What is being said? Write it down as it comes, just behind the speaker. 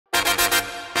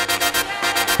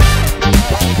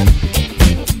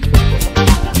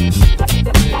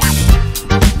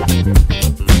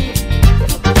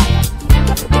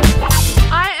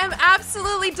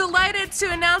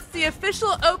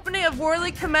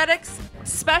Worley Chemetics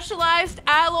specialized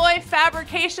alloy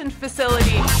fabrication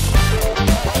facility.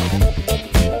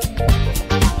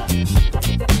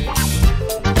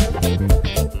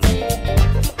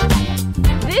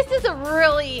 This is a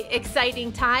really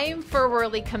exciting time for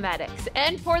Worley Chemetics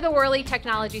and for the Worley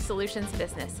Technology Solutions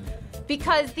business,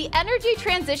 because the energy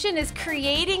transition is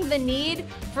creating the need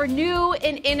for new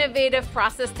and innovative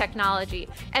process technology.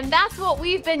 And that's what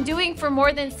we've been doing for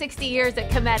more than 60 years at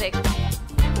Chemetics.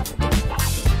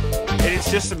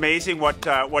 It's just amazing what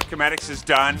Chemetics has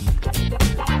done.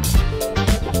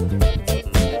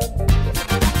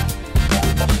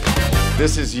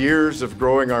 This is years of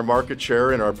growing our market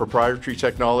share in our proprietary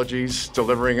technologies,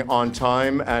 delivering on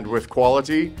time and with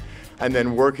quality, and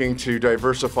then working to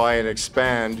diversify and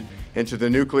expand into the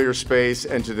nuclear space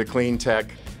and to the clean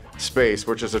tech space,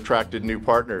 which has attracted new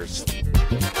partners.